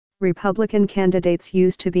Republican candidates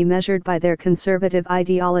used to be measured by their conservative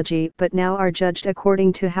ideology but now are judged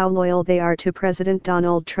according to how loyal they are to President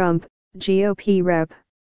Donald Trump, GOP Rep.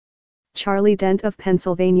 Charlie Dent of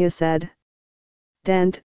Pennsylvania said.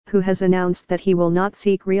 Dent, who has announced that he will not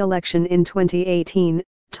seek re-election in 2018,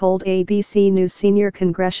 told ABC News senior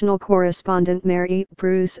congressional correspondent Mary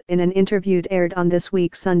Bruce in an interview aired on This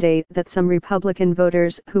Week Sunday that some Republican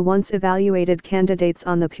voters who once evaluated candidates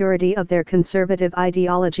on the purity of their conservative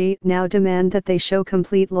ideology now demand that they show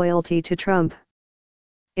complete loyalty to Trump.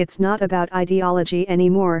 It's not about ideology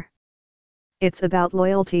anymore. It's about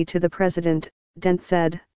loyalty to the president, Dent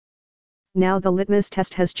said. Now the litmus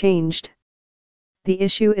test has changed. The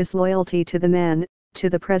issue is loyalty to the man, to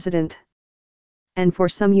the president. And for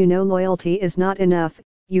some, loyalty is not enough,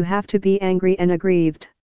 you have to be angry and aggrieved.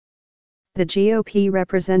 The GOP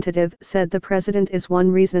representative said the president is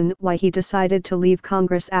one reason why he decided to leave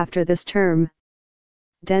Congress after this term.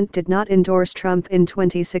 Dent did not endorse Trump in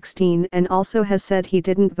 2016 and also has said he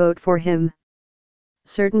didn't vote for him.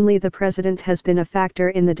 Certainly the president has been a factor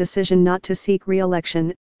in the decision not to seek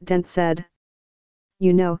re-election, Dent said.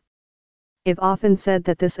 I've often said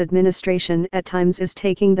that this administration at times is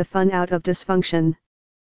taking the fun out of dysfunction.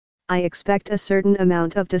 I expect a certain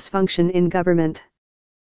amount of dysfunction in government.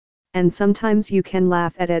 And sometimes you can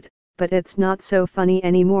laugh at it, but it's not so funny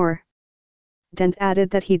anymore. Dent added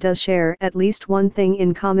that he does share at least one thing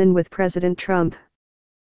in common with President Trump.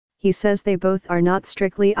 He says they both are not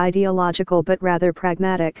strictly ideological but rather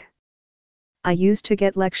pragmatic. I used to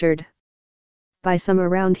get lectured by some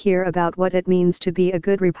around here about what it means to be a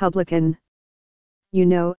good Republican.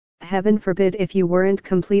 Heaven forbid if you weren't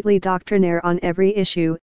completely doctrinaire on every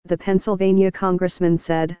issue, the Pennsylvania congressman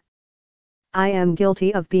said. I am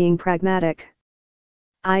guilty of being pragmatic.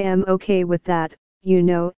 I am okay with that,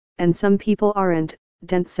 and some people aren't,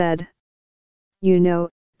 Dent said.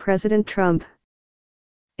 President Trump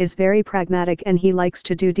is very pragmatic and he likes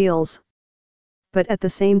to do deals. But at the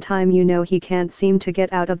same time he can't seem to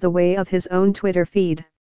get out of the way of his own Twitter feed.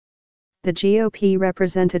 The GOP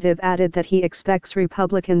representative added that he expects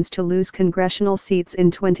Republicans to lose congressional seats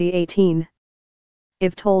in 2018.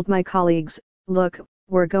 I've told my colleagues, look,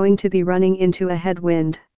 we're going to be running into a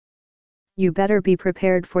headwind. You better be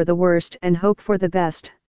prepared for the worst and hope for the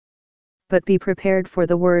best. But be prepared for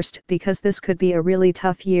the worst because this could be a really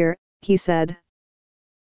tough year, he said.